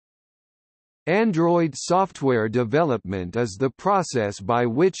Android software development is the process by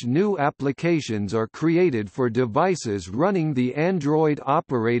which new applications are created for devices running the Android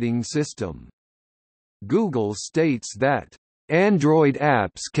operating system. Google states that, "Android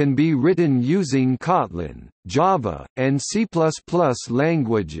apps can be written using Kotlin, Java, and C++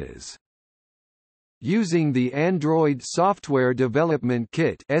 languages." Using the Android Software Development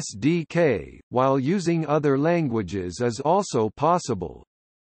Kit (SDK), while using other languages is also possible.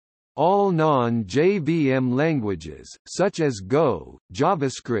 All non-JVM languages, such as Go,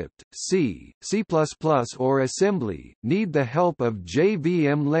 JavaScript, C, C++ or Assembly, need the help of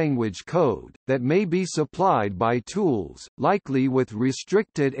JVM language code, that may be supplied by tools, likely with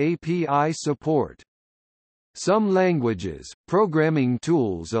restricted API support. Some languages, programming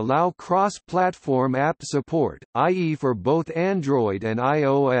tools allow cross-platform app support, i.e. for both Android and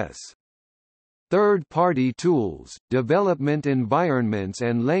iOS. Third-party tools, development environments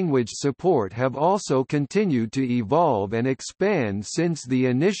and language support have also continued to evolve and expand since the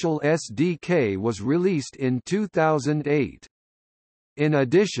initial SDK was released in 2008. In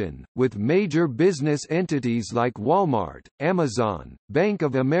addition, with major business entities like Walmart, Amazon, Bank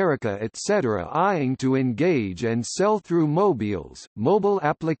of America etc. eyeing to engage and sell through mobiles, mobile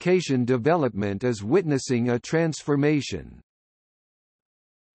application development is witnessing a transformation.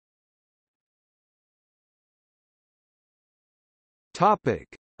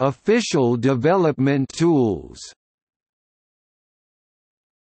 Official development tools.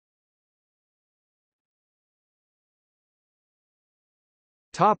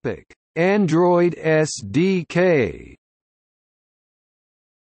 Android SDK.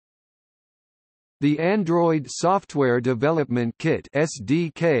 The Android Software Development Kit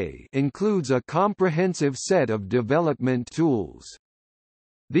 (SDK) includes a comprehensive set of development tools.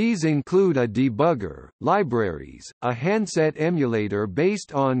 These include a debugger, libraries, a handset emulator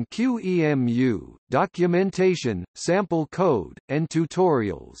based on QEMU, documentation, sample code, and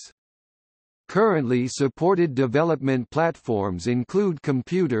tutorials. Currently supported development platforms include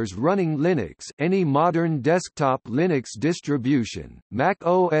computers running Linux, any modern desktop Linux distribution, Mac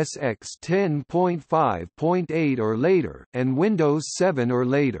OS X 10.5.8 or later, and Windows 7 or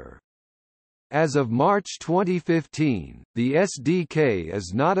later. As of March 2015, the SDK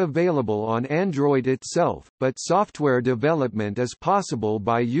is not available on Android itself, but software development is possible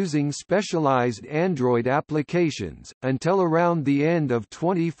by using specialized Android applications. Until around the end of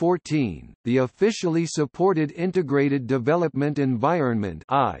 2014, the officially supported Integrated Development Environment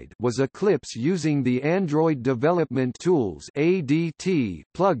 (AIDE) was Eclipse using the Android Development Tools (ADT)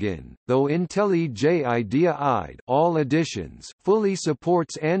 plugin, though IntelliJ IDEA AIDE all editions fully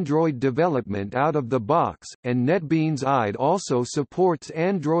supports Android development out of the box, and NetBeans AIDE also supports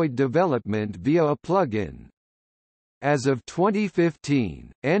Android development via a plugin. As of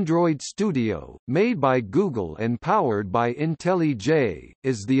 2015, Android Studio, made by Google and powered by IntelliJ,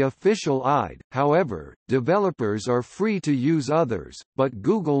 is the official AIDE. However, developers are free to use others, but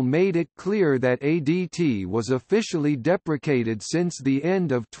Google made it clear that ADT was officially deprecated since the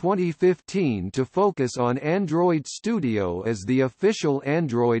end of 2015 to focus on Android Studio as the official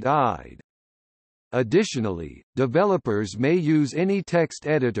Android AIDE. Additionally, developers may use any text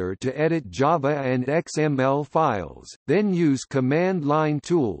editor to edit Java and XML files, then use command-line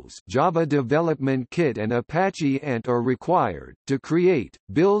tools Java Development Kit and Apache Ant are required, to create,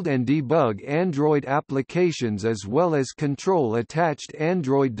 build and debug Android applications as well as control attached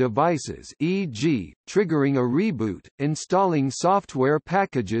Android devices, e.g., triggering a reboot, installing software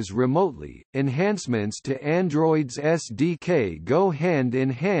packages remotely. Enhancements to Android's SDK go hand in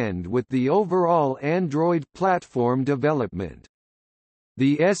hand with the overall Android platform development.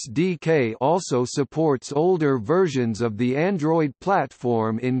 The SDK also supports older versions of the Android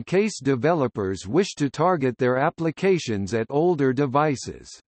platform in case developers wish to target their applications at older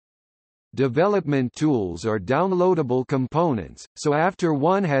devices. Development tools are downloadable components, so after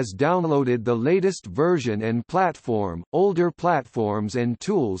one has downloaded the latest version and platform, older platforms and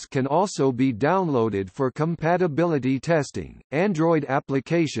tools can also be downloaded for compatibility testing. Android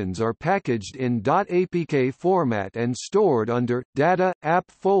applications are packaged in .apk format and stored under Data App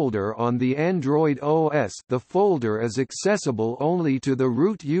folder on the Android OS. The folder is accessible only to the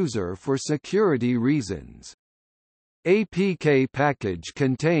root user for security reasons. APK package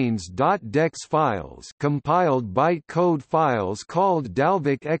contains .dex files, compiled bytecode files called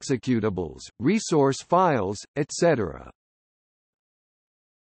Dalvik executables, resource files, etc.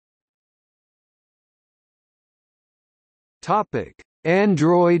 Topic: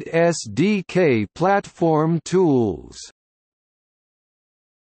 Android SDK platform tools.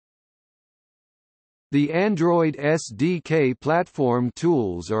 The Android SDK platform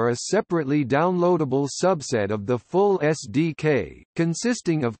tools are a separately downloadable subset of the full SDK,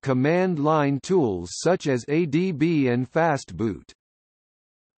 consisting of command line tools such as AIDE and Fastboot.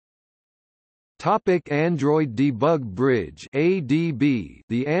 Android Debug Bridge (ADB).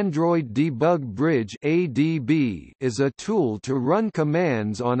 The Android Debug Bridge (ADB) is a tool to run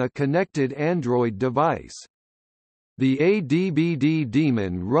commands on a connected Android device. The ADBD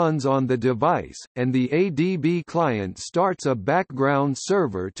daemon runs on the device, and the ADB client starts a background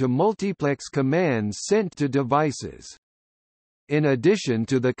server to multiplex commands sent to devices. In addition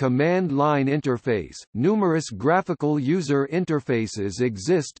to the command line interface, numerous graphical user interfaces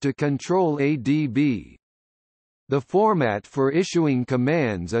exist to control ADB. The format for issuing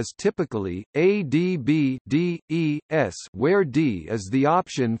commands is typically ADB DES, where D is the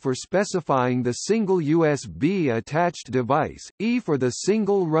option for specifying the single USB attached device, E for the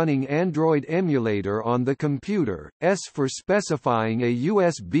single running Android emulator on the computer, S for specifying a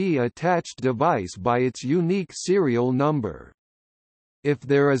USB attached device by its unique serial number. If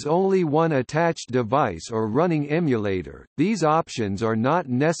there is only one attached device or running emulator, these options are not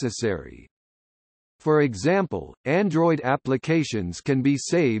necessary. For example, Android applications can be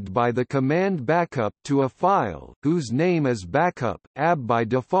saved by the command backup to a file, whose name is backup, AB by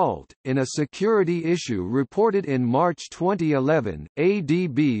default. In a security issue reported in March 2011,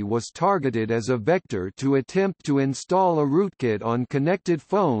 ADB was targeted as a vector to attempt to install a rootkit on connected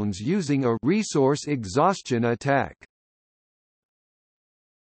phones using a resource exhaustion attack.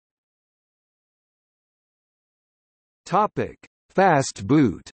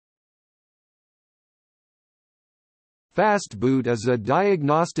 Fastboot. Fastboot is a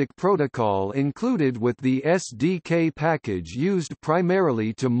diagnostic protocol included with the SDK package used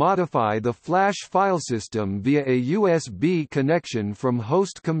primarily to modify the flash file system via a USB connection from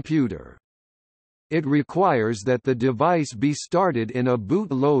host computer. It requires that the device be started in a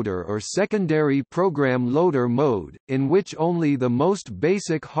bootloader or secondary program loader mode, in which only the most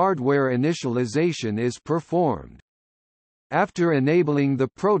basic hardware initialization is performed. After enabling the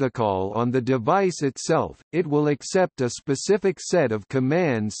protocol on the device itself, it will accept a specific set of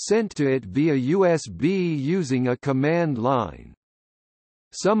commands sent to it via USB using a command line.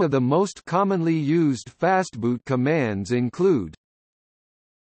 Some of the most commonly used Fastboot commands include: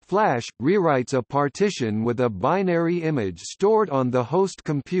 Flash – rewrites a partition with a binary image stored on the host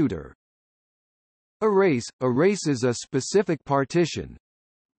computer. Erase – erases a specific partition.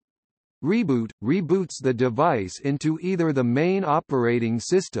 Reboot – reboots the device into either the main operating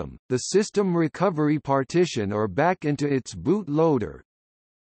system, the system recovery partition, or back into its bootloader.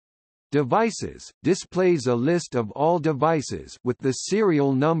 Devices – displays a list of all devices with the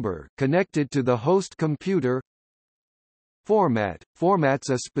serial number connected to the host computer. Format –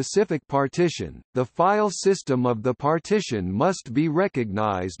 formats a specific partition, the file system of the partition must be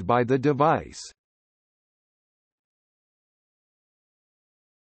recognized by the device.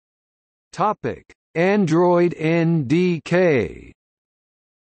 Android NDK.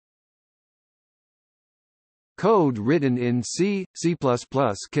 Code written in C, C++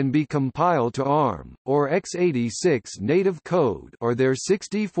 can be compiled to ARM, or x86 native code or their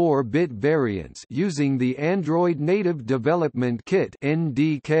 64-bit variants using the Android Native Development Kit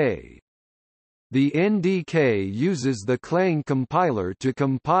 (NDK). The NDK uses the Clang compiler to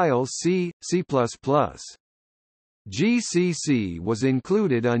compile C, C++. GCC was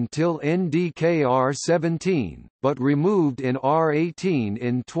included until NDK R17, but removed in R18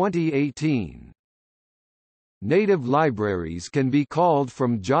 in 2018. Native libraries can be called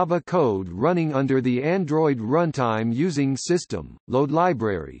from Java code running under the Android runtime using System, Load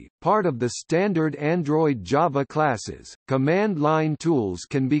Library, part of the standard Android Java classes. Command line tools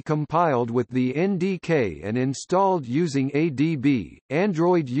can be compiled with the NDK and installed using ADB.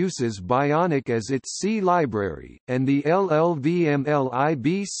 Android uses Bionic as its C library, and the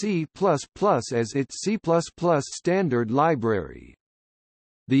LLVM-LIB C++ as its C++ standard library.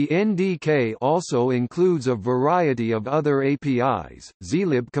 The NDK also includes a variety of other APIs,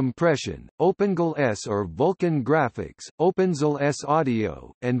 zlib compression, OpenGL-S or Vulkan graphics, OpenZL-S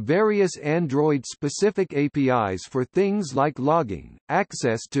audio, and various Android-specific APIs for things like logging,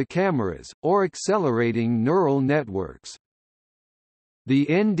 access to cameras, or accelerating neural networks. The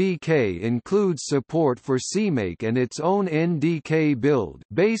NDK includes support for CMake and its own NDK build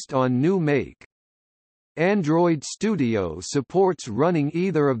based on NewMake. Android Studio supports running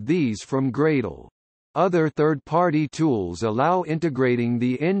either of these from Gradle. Other third-party tools allow integrating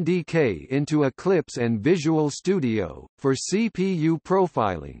the NDK into Eclipse and Visual Studio. For CPU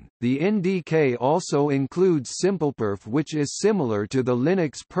profiling, the NDK also includes SimplePerf, which is similar to the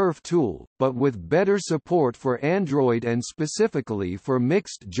Linux perf tool, but with better support for Android and specifically for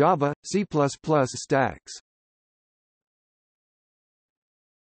mixed Java, C++ stacks.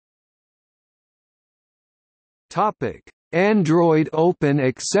 Topic: Android Open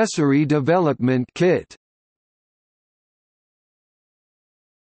Accessory Development Kit.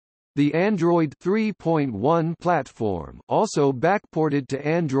 The Android 3.1 platform, also backported to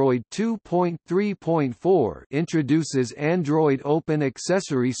Android 2.3.4, introduces Android Open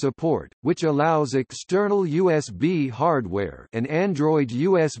Accessory support, which allows external USB hardware, an Android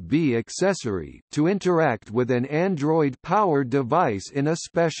USB accessory, to interact with an Android-powered device in a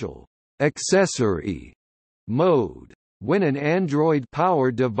special accessory mode. When an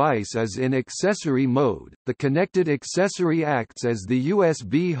Android-powered device is in accessory mode, the connected accessory acts as the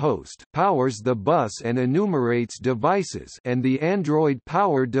USB host, powers the bus and enumerates devices, and the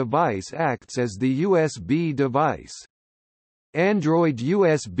Android-powered device acts as the USB device. Android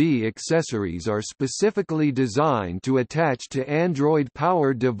USB accessories are specifically designed to attach to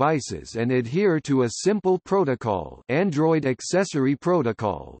Android-powered devices and adhere to a simple protocol, Android Accessory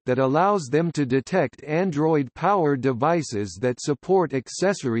Protocol, that allows them to detect Android-powered devices that support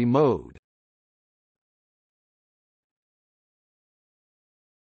accessory mode.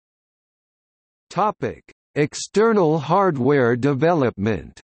 Topic: External hardware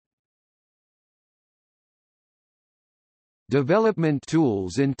development. Development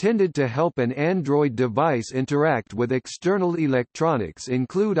tools intended to help an Android device interact with external electronics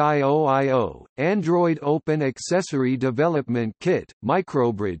include IOIO, Android Open Accessory Development Kit,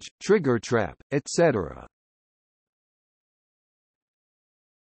 Microbridge, TriggerTrap, etc.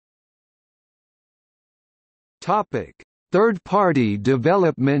 Topic: Third-party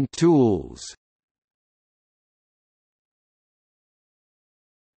development tools.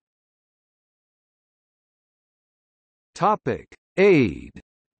 Topic: AIDE.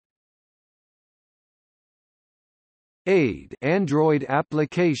 AIDE, Android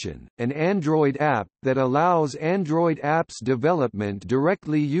application, an Android app that allows Android apps development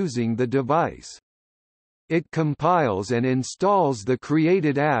directly using the device. It compiles and installs the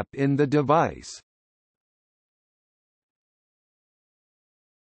created app in the device.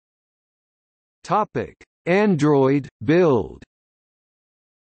 Topic: Android Build.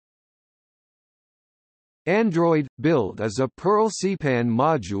 Android Build is a Perl CPAN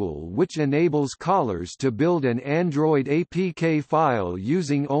module which enables callers to build an Android APK file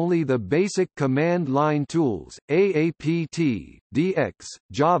using only the basic command line tools, AAPT, DX,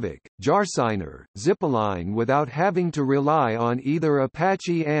 Javik, Jarsigner, Zipaline without having to rely on either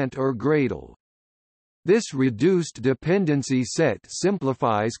Apache Ant or Gradle. This reduced dependency set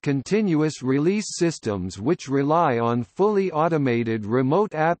simplifies continuous release systems which rely on fully automated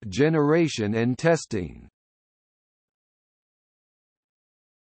remote app generation and testing.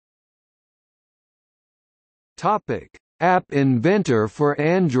 Topic: App Inventor for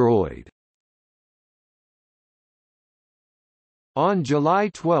Android. On July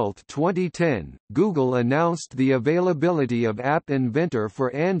 12, 2010, Google announced the availability of App Inventor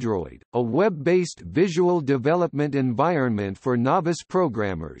for Android, a web-based visual development environment for novice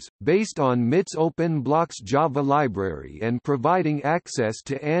programmers, based on MIT's OpenBlocks Java library and providing access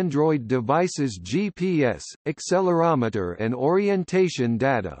to Android devices' GPS, accelerometer and orientation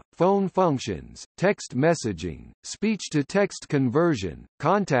data, phone functions, text messaging, speech-to-text conversion,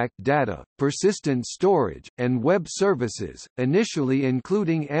 contact data, persistent storage, and web services, initially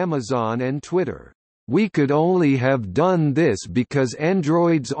including Amazon and Twitter. "We could only have done this because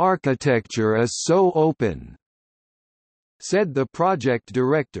Android's architecture is so open," said the project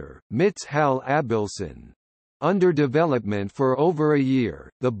director, MIT's Hal Abelson. Under development for over a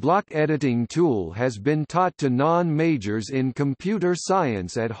year, the block editing tool has been taught to non-majors in computer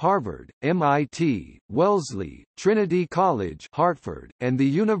science at Harvard, MIT, Wellesley, Trinity College, Hartford, and the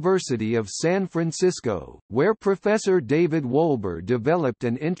University of San Francisco, where Professor David Wolber developed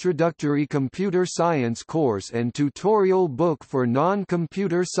an introductory computer science course and tutorial book for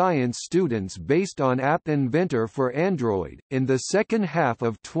non-computer science students based on App Inventor for Android. In the second half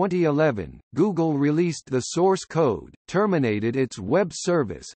of 2011, Google released the source code, terminated its web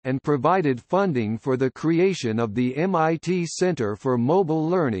service, and provided funding for the creation of the MIT Center for Mobile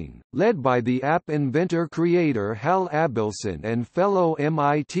Learning, led by the App Inventor creator Hal Abelson and fellow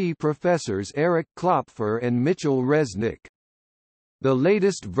MIT professors Eric Klopfer and Mitchell Resnick. The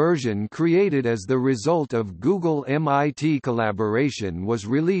latest version, created as the result of Google-MIT collaboration, was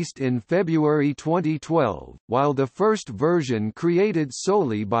released in February 2012, while the first version, created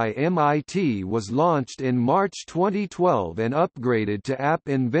solely by MIT, was launched in March 2012 and upgraded to App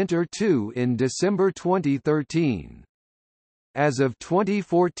Inventor 2 in December 2013. As of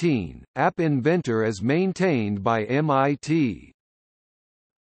 2014, App Inventor is maintained by MIT.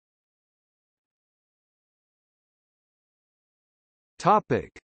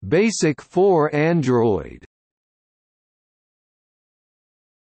 Basic for Android.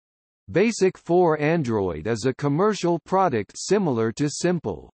 Basic for Android is a commercial product similar to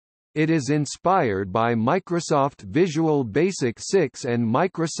Simple. It is inspired by Microsoft Visual Basic 6 and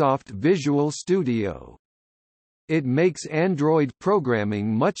Microsoft Visual Studio. It makes Android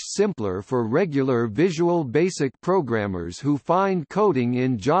programming much simpler for regular Visual Basic programmers who find coding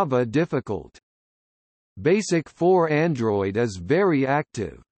in Java difficult. Basic for Android is very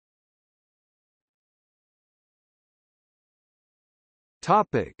active.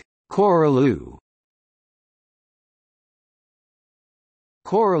 Coreliu.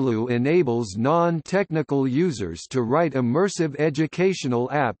 Coreliu enables non-technical users to write immersive educational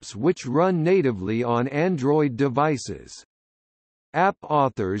apps which run natively on Android devices. App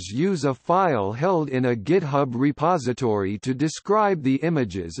authors use a file held in a GitHub repository to describe the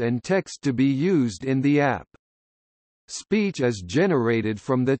images and text to be used in the app. Speech is generated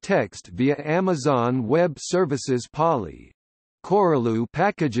from the text via Amazon Web Services Poly. Coreliu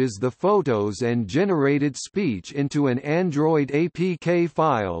packages the photos and generated speech into an Android APK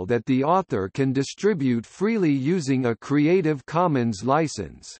file that the author can distribute freely using a Creative Commons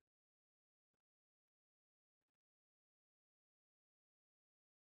license.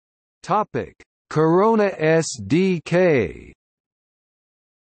 Corona SDK.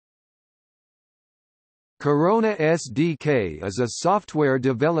 Corona SDK is a software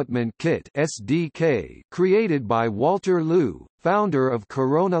development kit (SDK) created by Walter Liu, founder of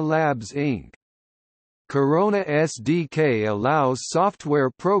Corona Labs Inc. Corona SDK allows software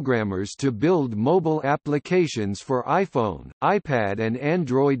programmers to build mobile applications for iPhone, iPad and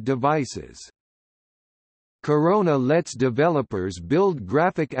Android devices. Corona lets developers build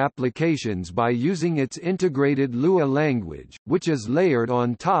graphic applications by using its integrated Lua language, which is layered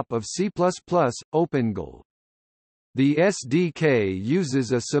on top of C++ OpenGL. The SDK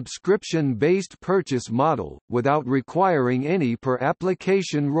uses a subscription-based purchase model, without requiring any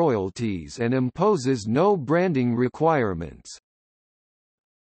per-application royalties and imposes no branding requirements.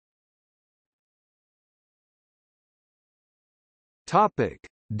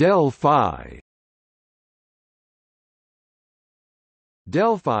 Delphi.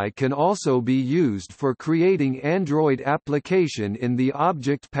 Delphi can also be used for creating Android application in the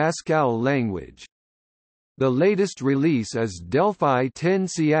Object Pascal language. The latest release is Delphi 10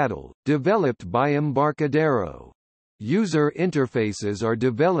 Seattle, developed by Embarcadero. User interfaces are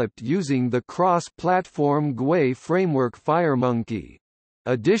developed using the cross-platform GUI framework FireMonkey.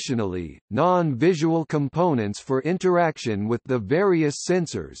 Additionally, non-visual components for interaction with the various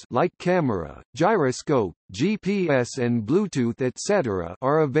sensors like camera, gyroscope, GPS and Bluetooth etc.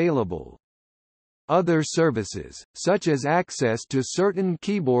 are available. Other services, such as access to certain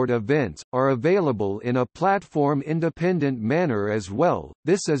keyboard events, are available in a platform-independent manner as well.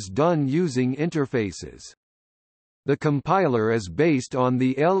 This is done using interfaces. The compiler is based on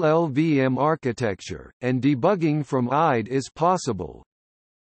the LLVM architecture, and debugging from AIDE is possible.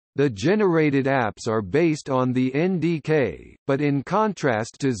 The generated apps are based on the NDK, but in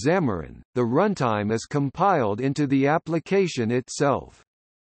contrast to Xamarin, the runtime is compiled into the application itself.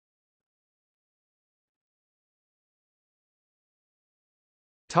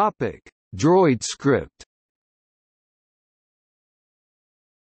 DroidScript.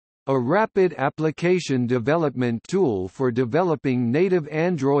 A rapid application development tool for developing native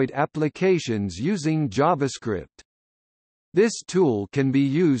Android applications using JavaScript. This tool can be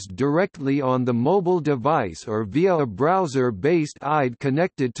used directly on the mobile device or via a browser-based AIDE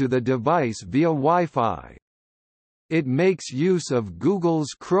connected to the device via Wi-Fi. It makes use of Google's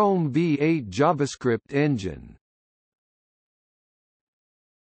Chrome V8 JavaScript engine.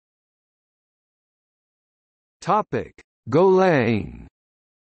 Golang.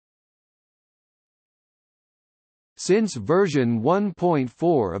 Since version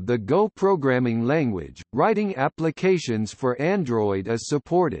 1.4 of the Go programming language, writing applications for Android is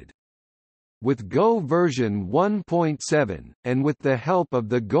supported. With Go version 1.7, and with the help of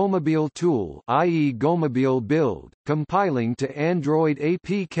the Gomobile tool, i.e. Gomobile Build, compiling to Android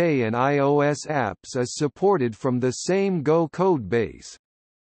APK and iOS apps is supported from the same Go codebase.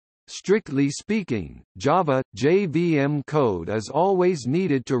 Strictly speaking, Java JVM code is always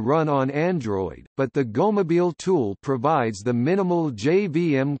needed to run on Android, but the Gomobile tool provides the minimal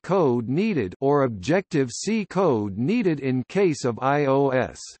JVM code needed or Objective-C code needed in case of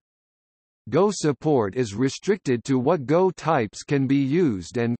iOS. Go support is restricted to what Go types can be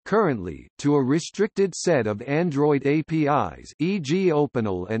used and, currently, to a restricted set of Android APIs, e.g.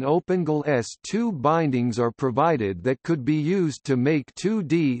 OpenAL and OpenGL S2 bindings are provided that could be used to make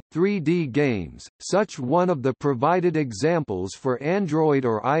 2D, 3D games, such one of the provided examples for Android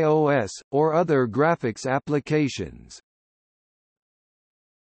or iOS, or other graphics applications.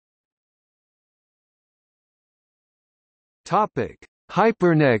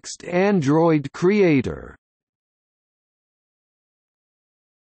 HyperNext Android Creator.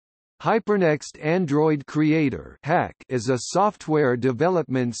 HyperNext Android Creator is a software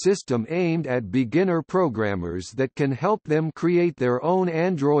development system aimed at beginner programmers that can help them create their own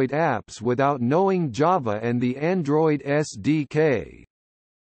Android apps without knowing Java and the Android SDK.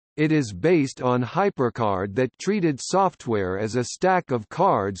 It is based on HyperCard that treated software as a stack of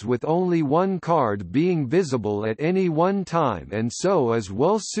cards with only one card being visible at any one time, and so is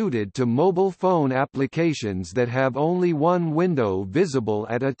well suited to mobile phone applications that have only one window visible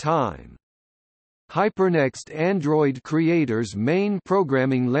at a time. HyperNext Android Creator's main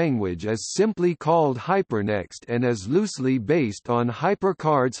programming language is simply called HyperNext and is loosely based on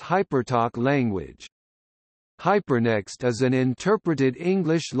HyperCard's HyperTalk language. HyperNext is an interpreted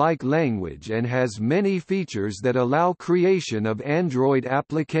English-like language and has many features that allow creation of Android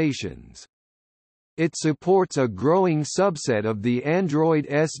applications. It supports a growing subset of the Android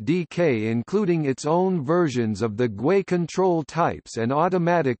SDK, including its own versions of the GUI control types, and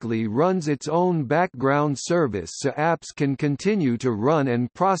automatically runs its own background service so apps can continue to run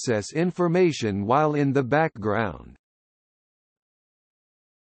and process information while in the background.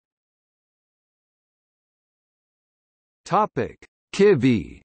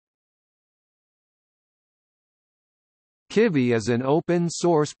 Kivy. Kivy is an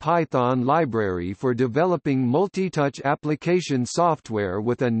open-source Python library for developing multi-touch application software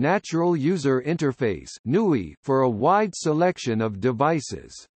with a natural user interface (NUI) for a wide selection of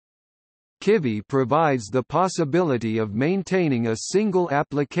devices. Kivy provides the possibility of maintaining a single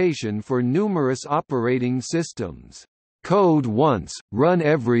application for numerous operating systems. Code once, run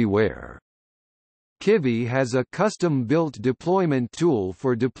everywhere. Kivy has a custom-built deployment tool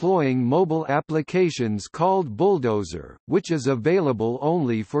for deploying mobile applications called Bulldozer, which is available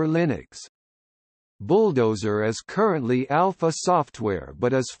only for Linux. Bulldozer is currently alpha software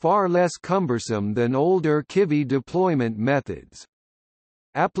but is far less cumbersome than older Kivy deployment methods.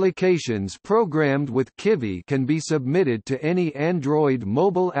 Applications programmed with Kivy can be submitted to any Android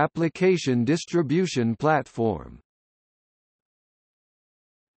mobile application distribution platform.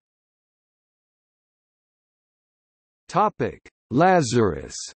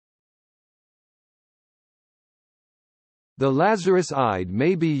 Lazarus. The Lazarus AIDE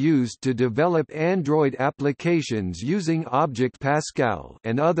may be used to develop Android applications using Object Pascal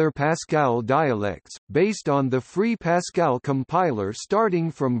and other Pascal dialects, based on the free Pascal compiler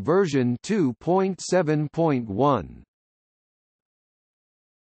starting from version 2.7.1.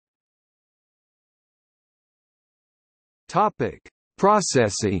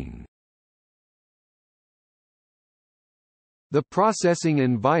 Processing. The processing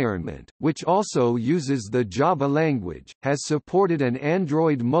environment, which also uses the Java language, has supported an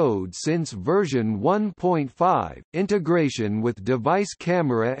Android mode since version 1.5. Integration with device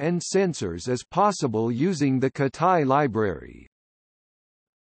camera and sensors is possible using the Katai library.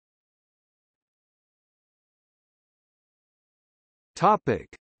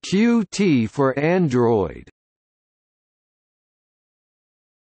 Qt for Android.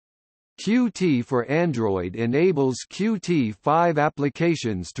 Qt for Android enables Qt5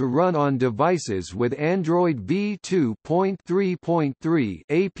 applications to run on devices with Android v2.3.3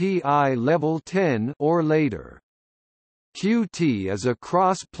 API level 10 or later. Qt is a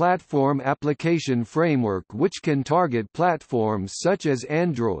cross-platform application framework which can target platforms such as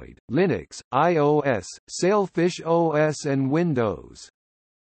Android, Linux, iOS, Sailfish OS and Windows.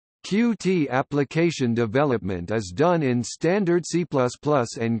 Qt application development is done in standard C++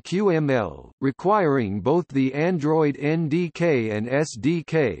 and QML, requiring both the Android NDK and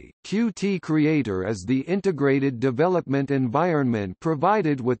SDK. Qt Creator is the integrated development environment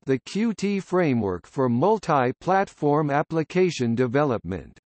provided with the Qt framework for multi-platform application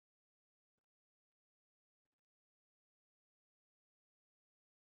development.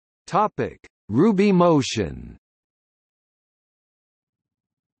 RubyMotion.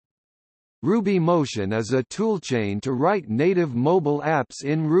 RubyMotion is a toolchain to write native mobile apps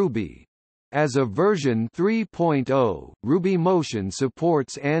in Ruby. As of version 3.0, RubyMotion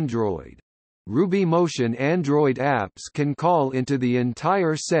supports Android. RubyMotion Android apps can call into the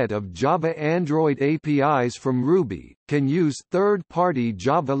entire set of Java Android APIs from Ruby, can use third-party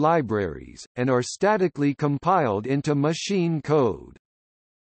Java libraries, and are statically compiled into machine code.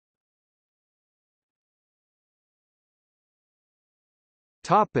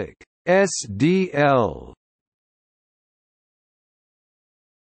 SDL.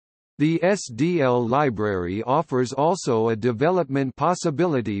 The SDL library offers also a development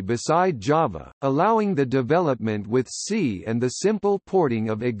possibility beside Java, allowing the development with C and the simple porting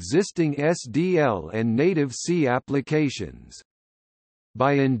of existing SDL and native C applications.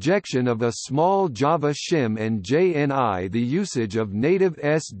 By injection of a small Java shim and JNI, the usage of native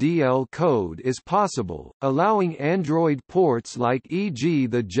SDL code is possible, allowing Android ports like e.g.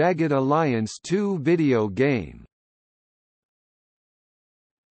 the Jagged Alliance 2 video game.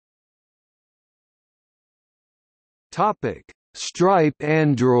 Stripe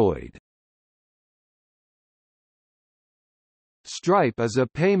Android. Stripe is a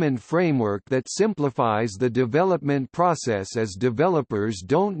payment framework that simplifies the development process as developers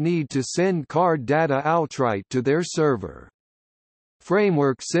don't need to send card data outright to their server.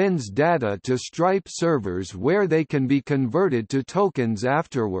 Framework sends data to Stripe servers where they can be converted to tokens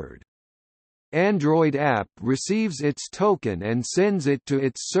afterward. Android app receives its token and sends it to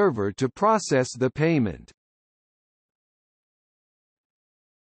its server to process the payment.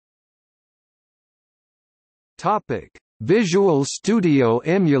 Visual Studio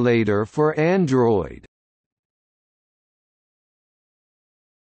Emulator for Android.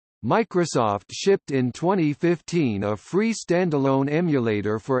 Microsoft shipped in 2015 a free standalone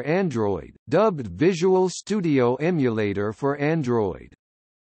emulator for Android, dubbed Visual Studio Emulator for Android.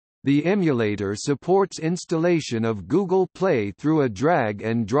 The emulator supports installation of Google Play through a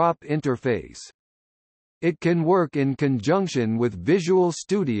drag-and-drop interface. It can work in conjunction with Visual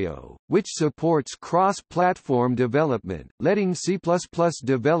Studio, which supports cross-platform development, letting C++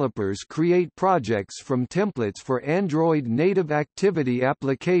 developers create projects from templates for Android native activity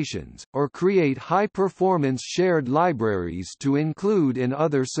applications, or create high-performance shared libraries to include in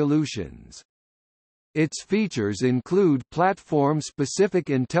other solutions. Its features include platform-specific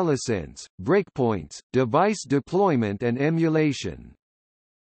IntelliSense, breakpoints, device deployment and emulation.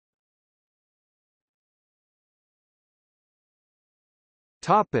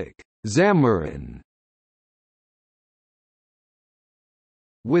 Xamarin.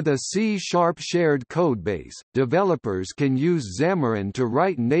 With a C# shared codebase, developers can use Xamarin to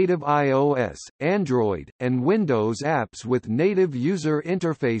write native iOS, Android, and Windows apps with native user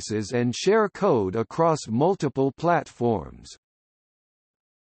interfaces and share code across multiple platforms.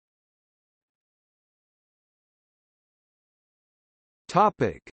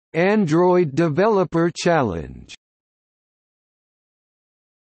 Android Developer Challenge.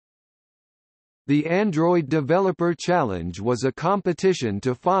 The Android Developer Challenge was a competition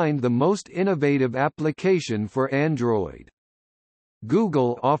to find the most innovative application for Android.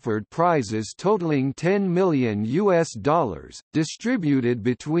 Google offered prizes totaling $10 million, distributed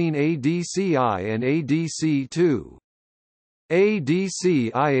between ADCI and ADC2.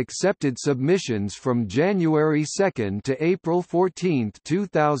 ADCI accepted submissions from January 2 to April 14,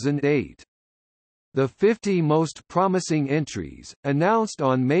 2008. The 50 most promising entries, announced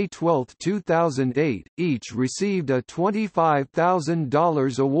on May 12, 2008, each received a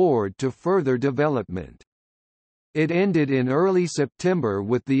 $25,000 award to further development. It ended in early September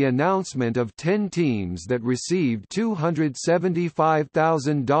with the announcement of 10 teams that received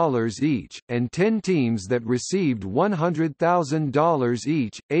 $275,000 each, and 10 teams that received $100,000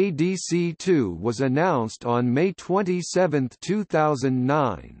 each. ADC2 was announced on May 27,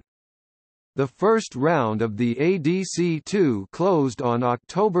 2009. The first round of the ADC2 closed on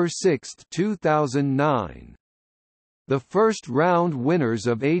October 6, 2009. The first round winners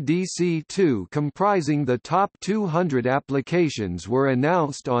of ADC2 comprising the top 200 applications were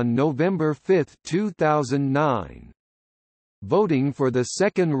announced on November 5, 2009. Voting for the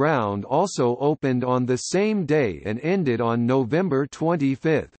second round also opened on the same day and ended on November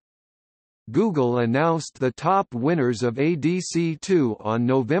 25. Google announced the top winners of ADC2 on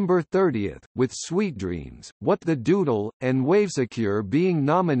November 30, with SweetDreams, What the Doodle, and WaveSecure being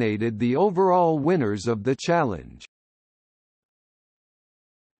nominated the overall winners of the challenge.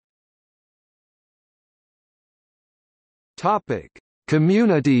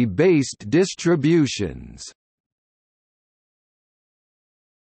 Community-based distributions.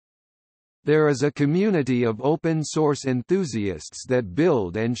 There is a community of open-source enthusiasts that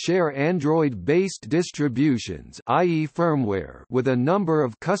build and share Android-based distributions, i.e. firmware, with a number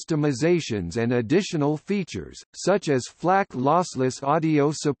of customizations and additional features, such as FLAC lossless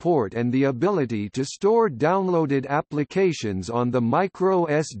audio support and the ability to store downloaded applications on the micro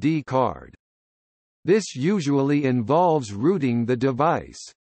SD card. This usually involves rooting the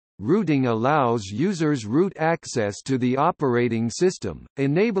device. Rooting allows users root access to the operating system,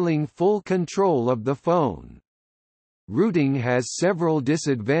 enabling full control of the phone. Rooting has several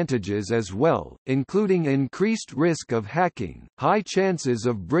disadvantages as well, including increased risk of hacking, high chances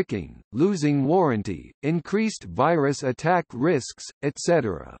of bricking, losing warranty, increased virus attack risks,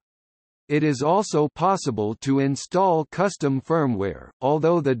 etc. It is also possible to install custom firmware,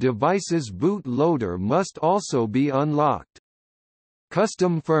 although the device's boot loader must also be unlocked.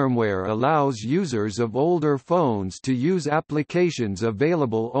 Custom firmware allows users of older phones to use applications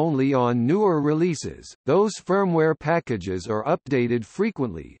available only on newer releases. Those firmware packages are updated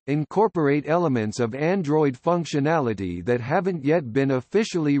frequently, incorporate elements of Android functionality that haven't yet been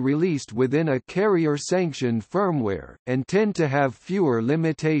officially released within a carrier-sanctioned firmware, and tend to have fewer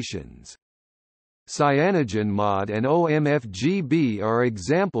limitations. CyanogenMod and OMFGB are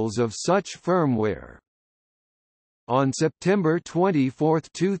examples of such firmware. On September 24,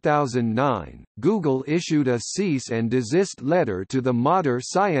 2009, Google issued a cease and desist letter to the modder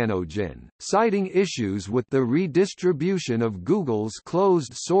Cyanogen, citing issues with the redistribution of Google's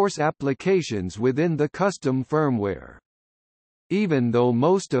closed-source applications within the custom firmware. Even though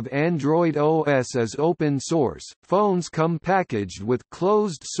most of Android OS is open source, phones come packaged with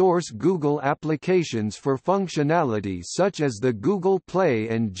closed-source Google applications for functionality such as the Google Play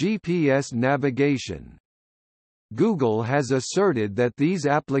and GPS navigation. Google has asserted that these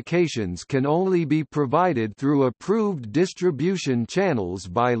applications can only be provided through approved distribution channels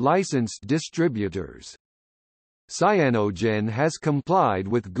by licensed distributors. Cyanogen has complied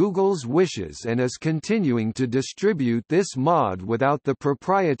with Google's wishes and is continuing to distribute this mod without the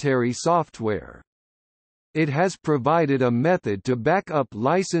proprietary software. It has provided a method to back up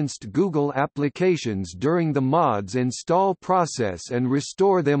licensed Google applications during the mod's install process and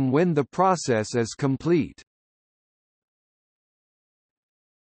restore them when the process is complete.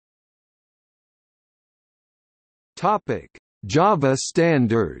 Java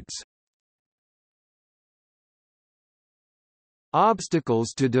standards.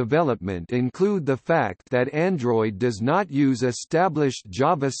 Obstacles to development include the fact that Android does not use established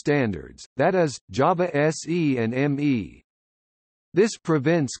Java standards, that is, Java SE and ME. This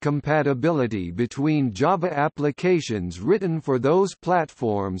prevents compatibility between Java applications written for those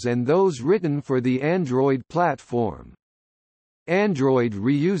platforms and those written for the Android platform. Android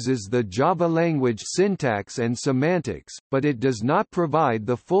reuses the Java language syntax and semantics, but it does not provide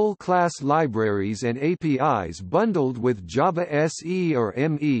the full class libraries and APIs bundled with Java SE or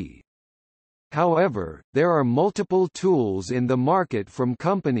ME. However, there are multiple tools in the market from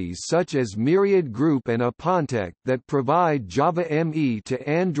companies such as Myriad Group and Apontec that provide Java ME to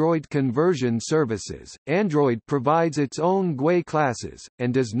Android conversion services. Android provides its own GUI classes,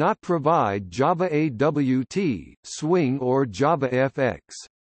 and does not provide Java AWT, Swing or Java FX.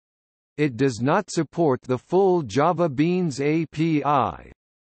 It does not support the full Java Beans API.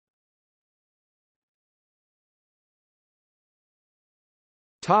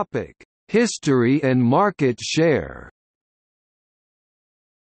 History and market share.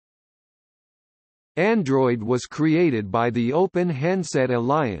 Android was created by the Open Handset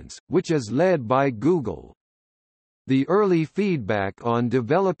Alliance, which is led by Google. The early feedback on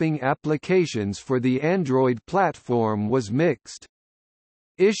developing applications for the Android platform was mixed.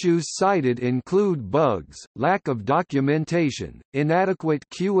 Issues cited include bugs, lack of documentation, inadequate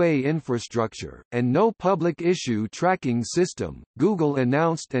QA infrastructure, and no public issue tracking system. Google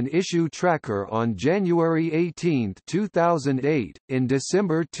announced an issue tracker on January 18, 2008. In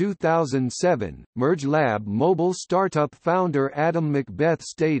December 2007, MergeLab mobile startup founder Adam Macbeth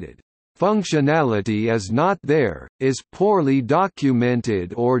stated, "Functionality is not there, is poorly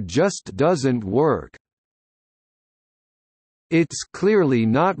documented or just doesn't work. It's clearly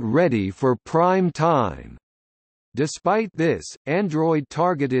not ready for prime time." Despite this,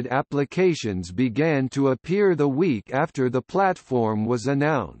 Android-targeted applications began to appear the week after the platform was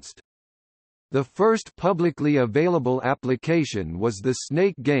announced. The first publicly available application was the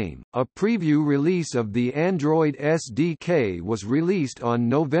Snake game. A preview release of the Android SDK was released on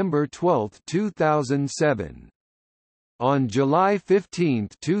November 12, 2007. On July 15,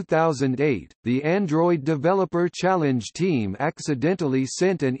 2008, the Android Developer Challenge team accidentally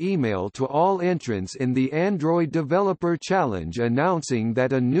sent an email to all entrants in the Android Developer Challenge announcing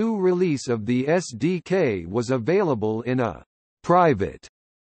that a new release of the SDK was available in a private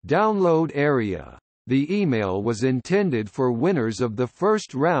download area. The email was intended for winners of the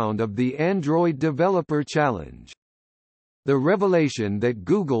first round of the Android Developer Challenge. The revelation that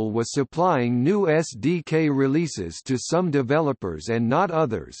Google was supplying new SDK releases to some developers and not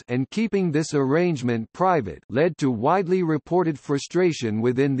others, and keeping this arrangement private, led to widely reported frustration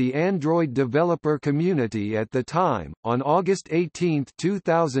within the Android developer community at the time. On August 18,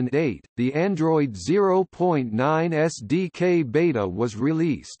 2008, the Android 0.9 SDK beta was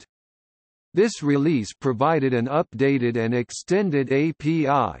released. This release provided an updated and extended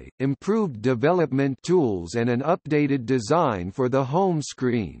API, improved development tools and an updated design for the home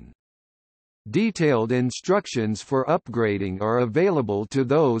screen. Detailed instructions for upgrading are available to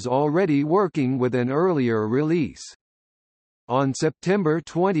those already working with an earlier release. On September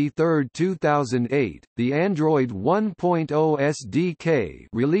 23, 2008, the Android 1.0 SDK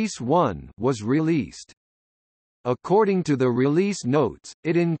Release 1 was released. According to the release notes,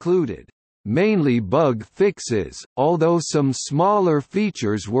 it included mainly bug fixes, although some smaller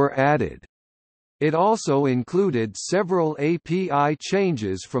features were added. It also included several API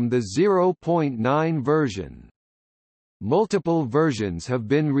changes from the 0.9 version. Multiple versions have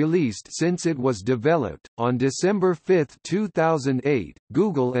been released since it was developed. On December 5, 2008,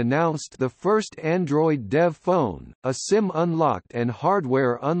 Google announced the first Android Dev phone, a SIM-unlocked and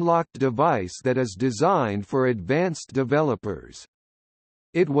hardware-unlocked device that is designed for advanced developers.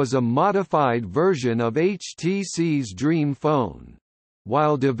 It was a modified version of HTC's Dream Phone.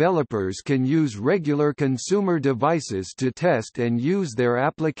 While developers can use regular consumer devices to test and use their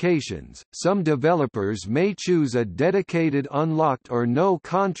applications, some developers may choose a dedicated unlocked or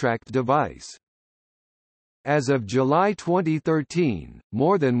no-contract device. As of July 2013,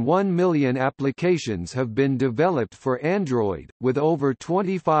 more than 1 million applications have been developed for Android, with over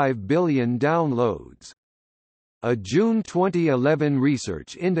 25 billion downloads. A June 2011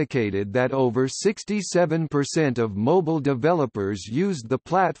 research indicated that over 67% of mobile developers used the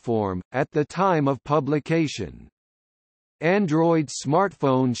platform, at the time of publication. Android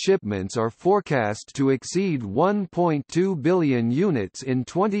smartphone shipments are forecast to exceed 1.2 billion units in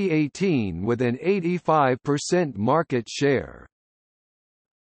 2018 with an 85% market share.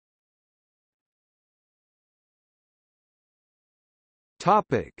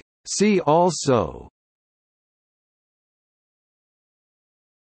 See also: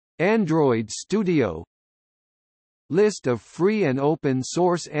 Android Studio, list of free and open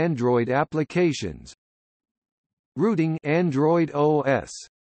source Android applications, routing Android OS.